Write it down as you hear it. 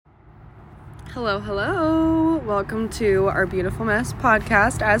Hello. Welcome to our Beautiful Mess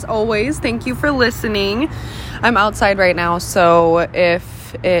podcast. As always, thank you for listening. I'm outside right now, so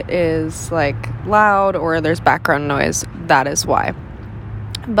if it is loud or there's background noise, that is why.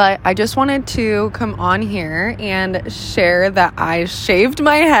 But I just wanted to come on here and share that I shaved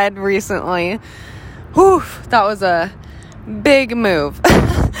my head recently. Whew, that was a big move.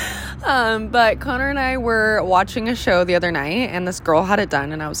 But Connor and I were watching a show the other night and this girl had it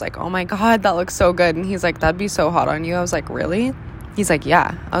done and I was like, oh my God, that looks so good. And he's like, that'd be so hot on you. I was like, really? He's like,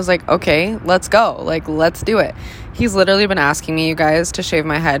 yeah. I was like, okay, let's go. Let's do it. He's literally been asking me, you guys, to shave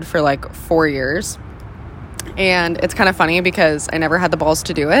my head for 4 years. And it's kind of funny because I never had the balls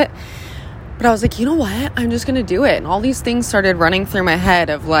to do it. But I was like, you know what? I'm just going to do it. And all these things started running through my head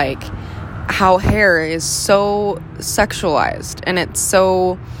of how hair is so sexualized and it's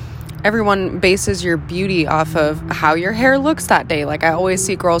so... Everyone bases your beauty off of how your hair looks that day. I always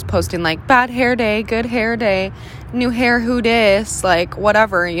see girls posting bad hair day, good hair day, new hair, who dis,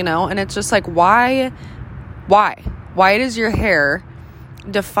 whatever, and it's just why does your hair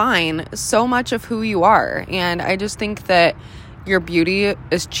define so much of who you are? And I just think that your beauty,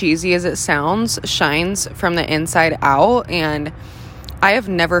 as cheesy as it sounds, shines from the inside out. And I have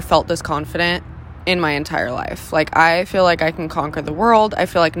never felt this confident in my entire life. I feel like I can conquer the world. I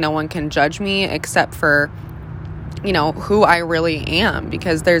feel like no one can judge me except for, who I really am,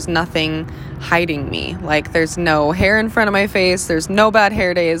 because there's nothing hiding me. There's no hair in front of my face. There's no bad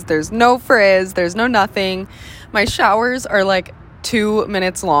hair days. There's no frizz. There's no nothing. My showers are 2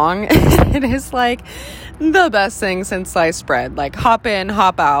 minutes long. It is the best thing since sliced bread. Hop in,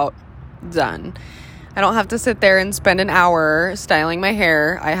 hop out, done. I don't have to sit there and spend an hour styling my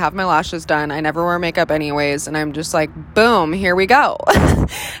hair. I have my lashes done. I never wear makeup anyways. And I'm just boom, here we go.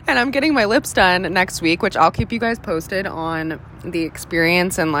 And I'm getting my lips done next week, which I'll keep you guys posted on the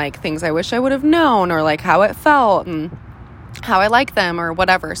experience and things I wish I would have known or how it felt and how I like them or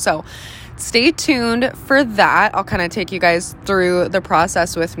whatever. So stay tuned for that. I'll kind of take you guys through the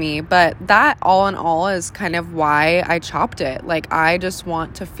process with me. But that all in all is kind of why I chopped it. I just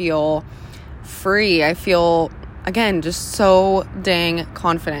want to feel free. I feel, again, just so dang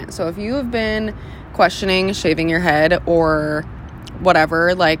confident. So if you have been questioning shaving your head or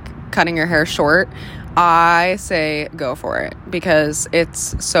whatever, cutting your hair short, I say go for it because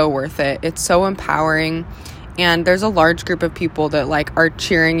it's so worth it. It's so empowering. And there's a large group of people that are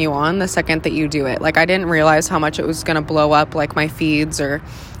cheering you on the second that you do it. I didn't realize how much it was going to blow up my feeds or,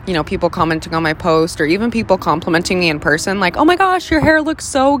 people commenting on my post or even people complimenting me in person. Oh my gosh, your hair looks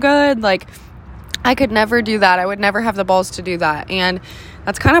so good. I could never do that. I would never have the balls to do that. And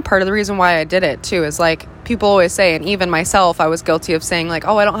that's kind of part of the reason why I did it too, is people always say, and even myself, I was guilty of saying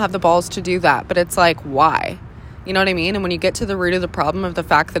oh, I don't have the balls to do that. But it's why? You know what I mean? And when you get to the root of the problem of the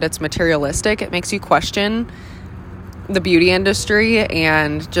fact that it's materialistic, it makes you question the beauty industry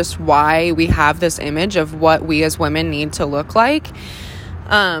and just why we have this image of what we as women need to look like.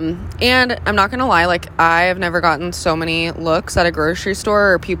 And I'm not gonna lie, I have never gotten so many looks at a grocery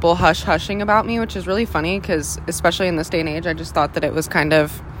store or people hushing about me, which is really funny because especially in this day and age, I just thought that it was kind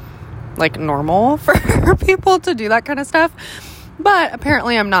of normal for people to do that kind of stuff. But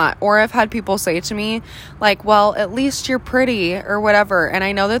apparently I'm not. Or I've had people say to me well, at least you're pretty or whatever. And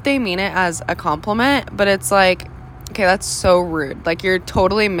I know that they mean it as a compliment, but it's okay, that's so rude. You're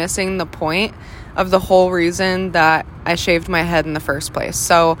totally missing the point of the whole reason that I shaved my head in the first place.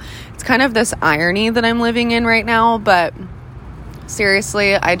 So it's kind of this irony that I'm living in right now, but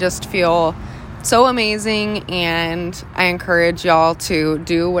seriously, I just feel so amazing and I encourage y'all to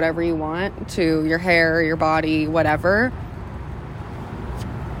do whatever you want to your hair, your body, whatever,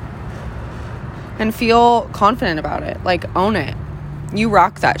 and feel confident about it. Own it. You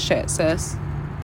rock that shit, sis.